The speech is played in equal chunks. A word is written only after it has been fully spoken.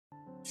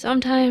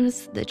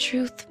Sometimes the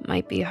truth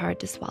might be hard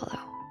to swallow,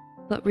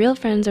 but real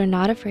friends are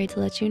not afraid to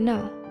let you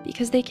know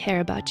because they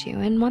care about you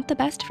and want the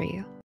best for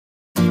you.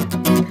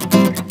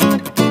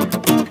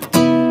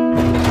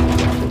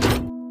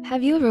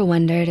 Have you ever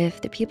wondered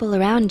if the people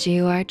around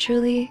you are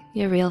truly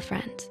your real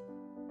friends?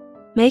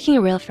 Making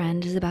a real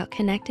friend is about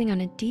connecting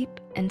on a deep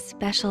and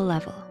special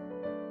level.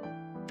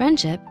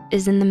 Friendship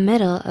is in the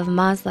middle of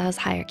Maslow's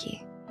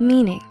hierarchy,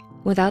 meaning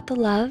without the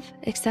love,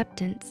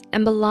 acceptance,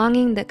 and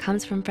belonging that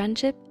comes from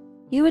friendship,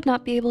 you would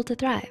not be able to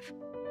thrive.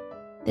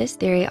 This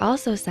theory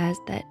also says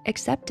that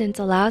acceptance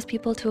allows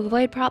people to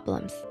avoid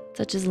problems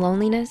such as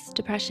loneliness,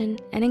 depression,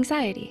 and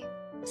anxiety.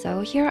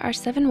 So here are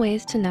 7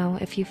 ways to know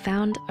if you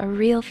found a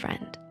real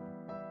friend.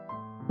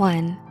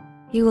 1,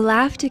 you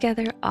laugh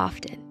together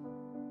often.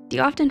 Do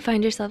you often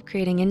find yourself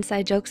creating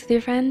inside jokes with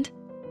your friend?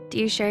 Do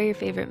you share your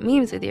favorite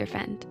memes with your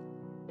friend?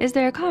 Is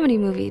there a comedy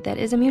movie that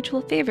is a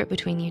mutual favorite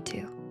between you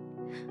two?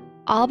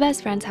 All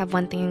best friends have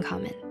one thing in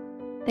common,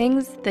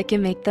 things that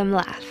can make them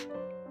laugh.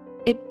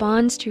 It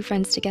bonds true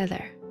friends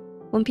together.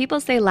 When people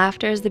say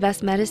laughter is the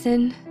best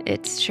medicine,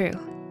 it's true.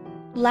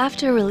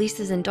 Laughter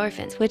releases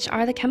endorphins, which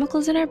are the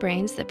chemicals in our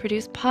brains that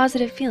produce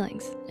positive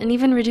feelings and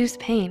even reduce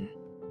pain.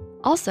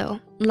 Also,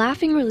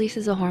 laughing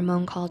releases a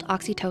hormone called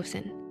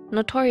oxytocin,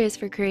 notorious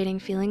for creating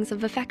feelings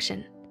of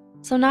affection.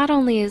 So not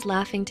only is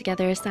laughing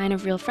together a sign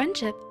of real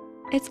friendship,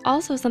 it's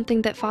also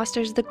something that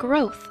fosters the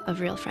growth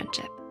of real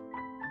friendship.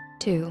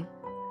 2,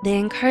 they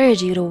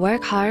encourage you to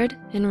work hard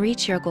and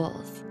reach your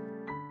goals.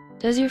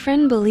 Does your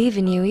friend believe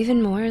in you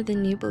even more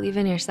than you believe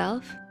in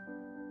yourself?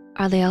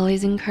 Are they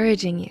always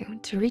encouraging you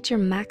to reach your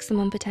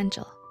maximum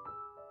potential?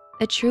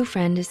 A true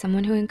friend is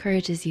someone who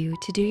encourages you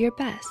to do your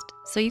best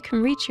so you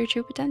can reach your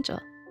true potential.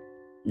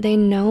 They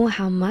know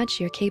how much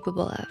you're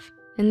capable of,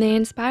 and they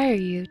inspire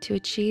you to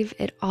achieve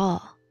it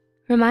all,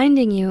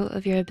 reminding you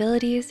of your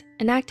abilities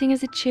and acting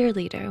as a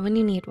cheerleader when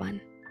you need one.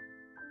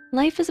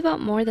 Life is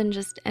about more than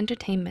just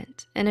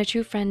entertainment, and a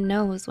true friend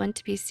knows when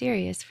to be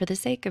serious for the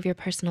sake of your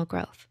personal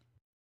growth.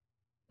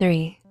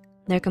 3,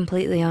 they're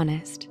completely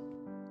honest.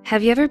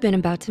 Have you ever been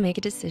about to make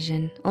a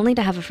decision only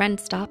to have a friend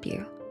stop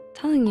you,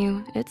 telling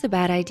you it's a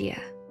bad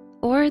idea,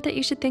 or that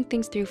you should think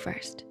things through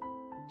first?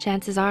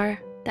 Chances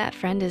are that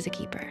friend is a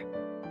keeper.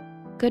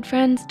 Good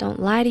friends don't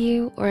lie to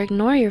you or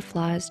ignore your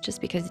flaws just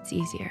because it's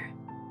easier.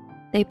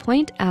 They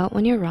point out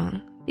when you're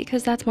wrong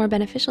because that's more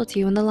beneficial to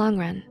you in the long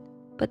run,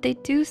 but they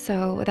do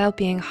so without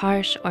being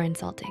harsh or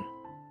insulting.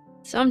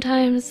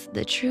 Sometimes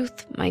the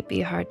truth might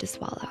be hard to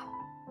swallow,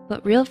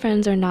 but real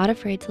friends are not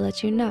afraid to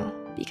let you know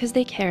because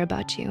they care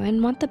about you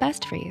and want the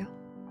best for you.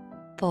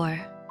 4,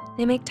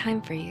 they make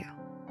time for you.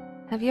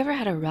 Have you ever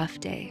had a rough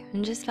day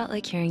and just felt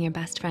like hearing your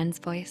best friend's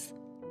voice?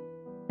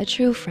 A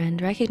true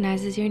friend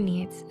recognizes your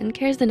needs and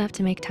cares enough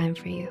to make time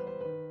for you.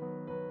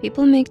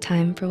 People make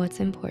time for what's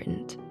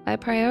important by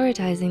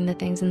prioritizing the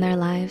things in their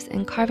lives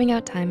and carving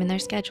out time in their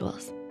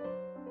schedules.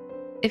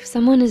 If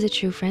someone is a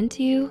true friend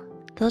to you,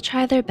 they'll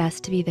try their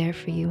best to be there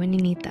for you when you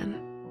need them.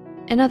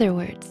 In other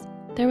words,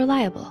 they're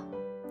reliable.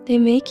 They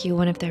make you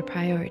one of their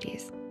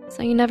priorities,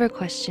 so you never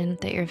question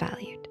that you're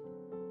valued.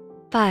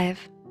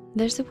 5,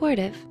 they're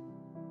supportive.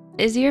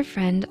 Is your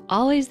friend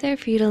always there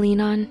for you to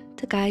lean on,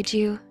 to guide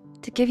you,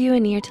 to give you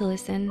an ear to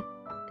listen,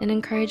 an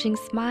encouraging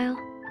smile,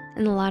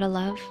 and a lot of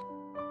love?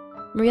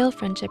 Real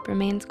friendship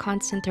remains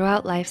constant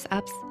throughout life's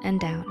ups and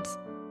downs.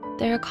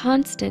 They're a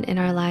constant in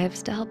our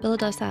lives to help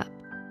build us up.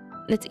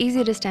 It's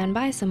easy to stand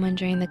by someone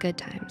during the good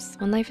times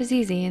when life is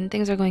easy and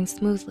things are going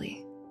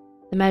smoothly.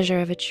 The measure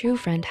of a true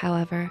friend,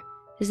 however,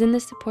 is in the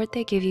support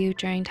they give you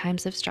during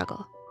times of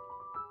struggle.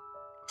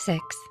 6,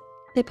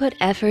 they put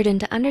effort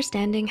into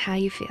understanding how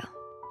you feel.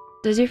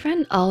 Does your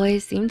friend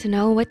always seem to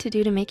know what to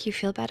do to make you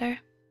feel better?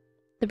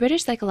 The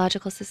British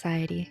Psychological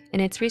Society, in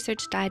its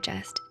Research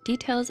Digest,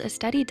 details a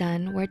study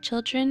done where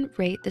children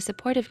rate the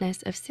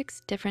supportiveness of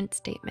 6 different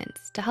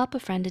statements to help a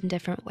friend in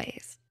different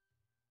ways.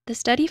 The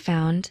study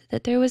found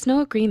that there was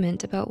no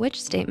agreement about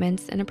which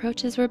statements and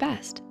approaches were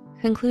best,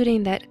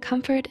 concluding that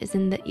comfort is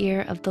in the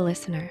ear of the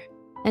listener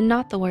and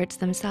not the words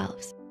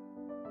themselves.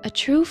 A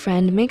true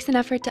friend makes an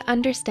effort to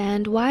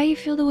understand why you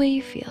feel the way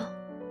you feel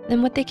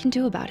and what they can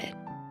do about it.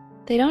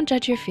 They don't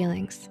judge your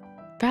feelings,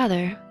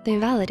 rather, they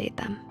validate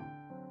them.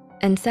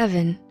 And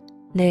 7,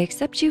 they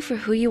accept you for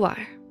who you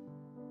are.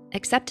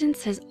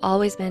 Acceptance has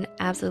always been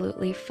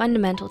absolutely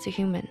fundamental to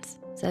humans,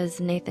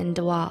 says Nathan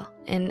DeWall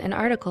in an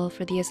article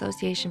for the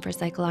Association for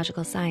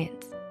Psychological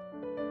Science.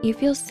 You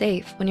feel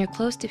safe when you're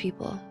close to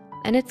people,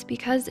 and it's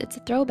because it's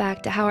a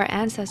throwback to how our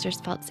ancestors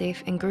felt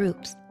safe in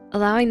groups,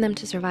 allowing them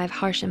to survive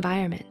harsh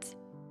environments.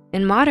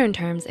 In modern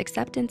terms,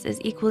 acceptance is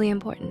equally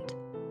important.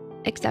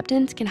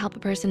 Acceptance can help a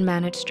person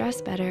manage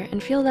stress better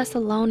and feel less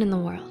alone in the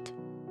world.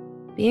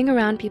 Being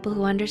around people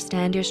who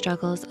understand your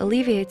struggles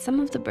alleviates some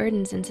of the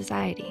burdens in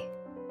society.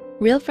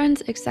 Real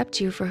friends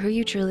accept you for who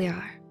you truly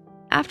are.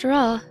 After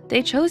all,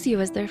 they chose you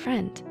as their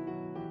friend.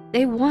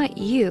 They want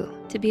you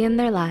to be in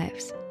their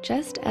lives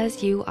just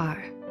as you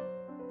are.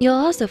 You'll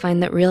also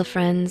find that real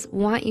friends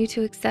want you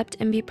to accept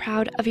and be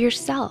proud of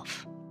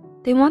yourself.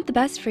 They want the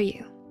best for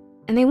you.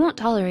 and they won't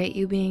tolerate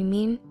you being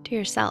mean to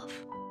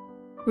yourself.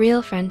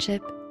 Real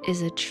friendship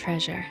is a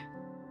treasure.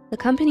 The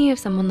company of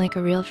someone like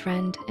a real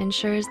friend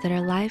ensures that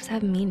our lives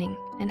have meaning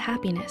and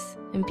happiness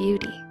and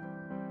beauty.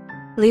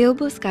 Leo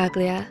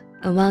Buscaglia,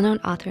 a well-known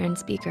author and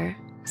speaker,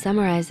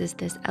 summarizes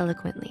this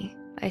eloquently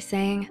by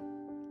saying,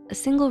 "A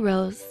single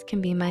rose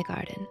can be my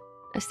garden,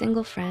 a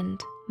single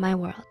friend, my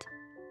world."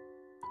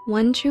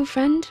 One true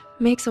friend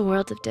makes a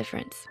world of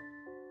difference.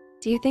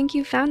 Do you think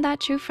you found that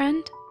true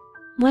friend?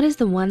 What is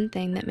the one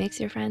thing that makes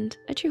your friend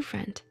a true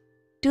friend?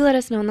 Do let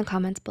us know in the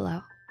comments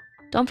below.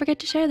 Don't forget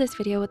to share this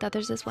video with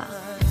others as well.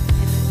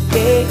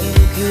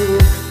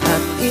 Kmcube,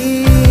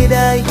 hati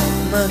dayu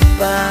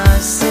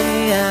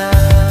magpasaya.